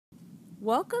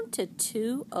Welcome to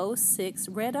 206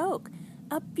 Red Oak,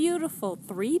 a beautiful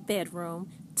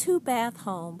 3-bedroom, 2-bath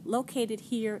home located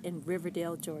here in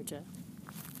Riverdale, Georgia.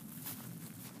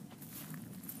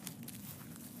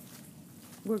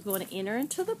 We're going to enter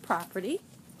into the property.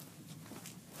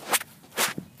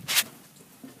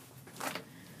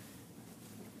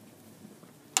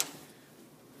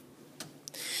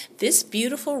 This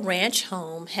beautiful ranch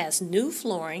home has new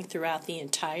flooring throughout the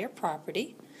entire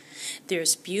property.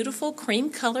 There's beautiful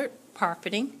cream-colored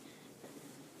carpeting.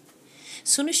 As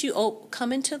soon as you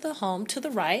come into the home to the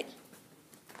right,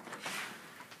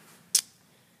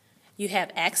 you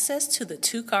have access to the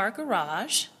 2-car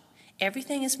garage.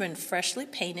 Everything has been freshly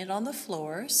painted on the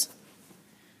floors.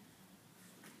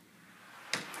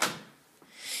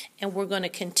 And we're going to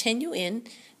continue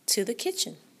into the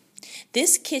kitchen.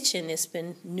 This kitchen has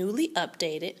been newly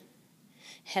updated,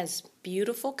 has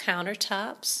beautiful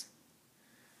countertops,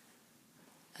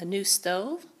 a new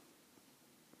stove,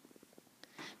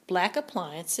 black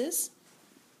appliances,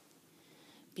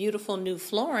 beautiful new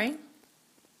flooring,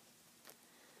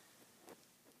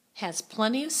 has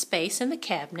plenty of space in the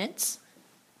cabinets.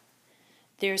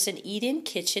 There's an eat-in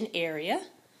kitchen area,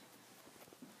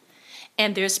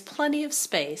 and there's plenty of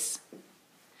space.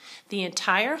 The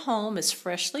entire home is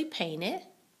freshly painted.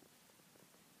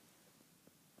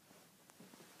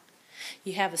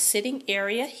 You have a sitting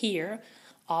area here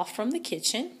off from the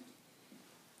kitchen.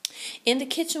 In the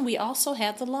kitchen, we also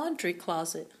have the laundry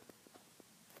closet.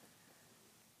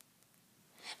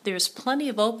 There's plenty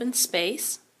of open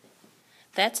space.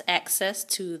 That's access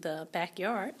to the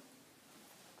backyard.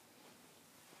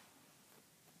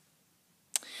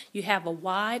 You have a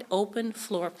wide open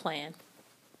floor plan.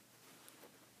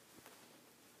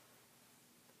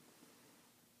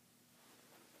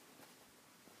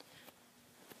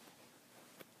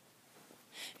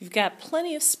 You've got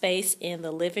plenty of space in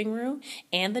the living room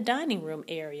and the dining room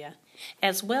area,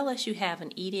 as well as you have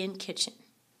an eat-in kitchen.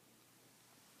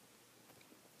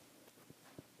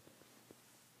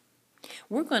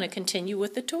 We're going to continue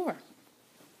with the tour.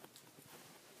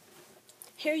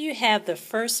 Here you have the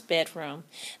first bedroom.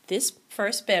 This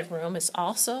first bedroom is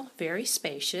also very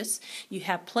spacious. You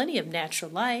have plenty of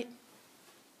natural light.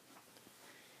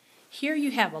 Here you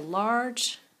have a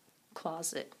large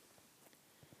closet.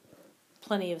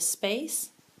 Plenty of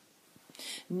space,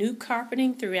 new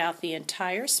carpeting throughout the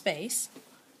entire space.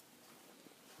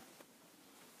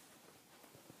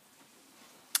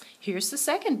 Here's the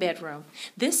second bedroom.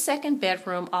 This second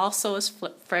bedroom also is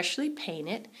freshly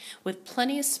painted with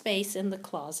plenty of space in the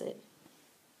closet.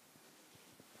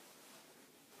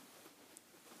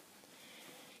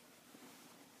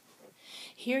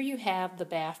 Here you have the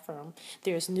bathroom.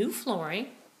 There's new flooring.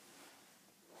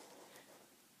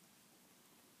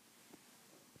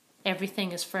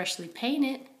 Everything is freshly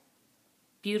painted,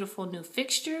 beautiful new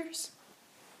fixtures,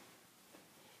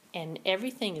 and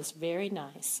everything is very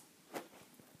nice.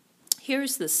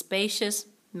 Here's the spacious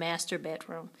master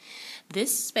bedroom.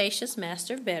 This spacious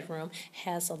master bedroom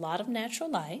has a lot of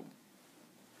natural light.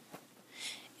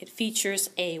 It features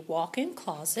a walk-in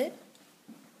closet,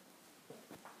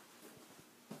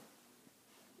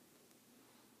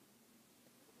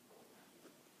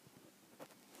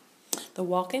 the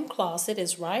walk-in closet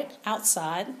is right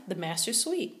outside the master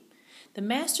suite. The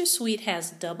master suite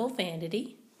has double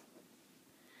vanity,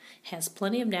 has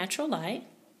plenty of natural light,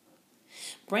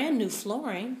 brand new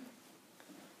flooring.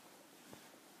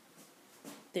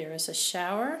 There is a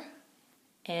shower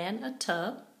and a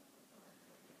tub,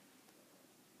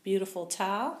 beautiful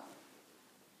tile,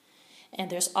 and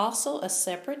there's also a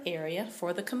separate area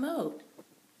for the commode.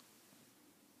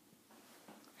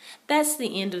 That's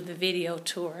the end of the video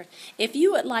tour. If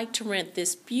you would like to rent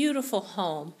this beautiful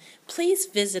home, please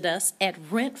visit us at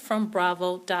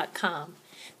rentfrombravo.com.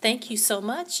 Thank you so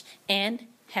much and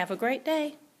have a great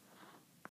day.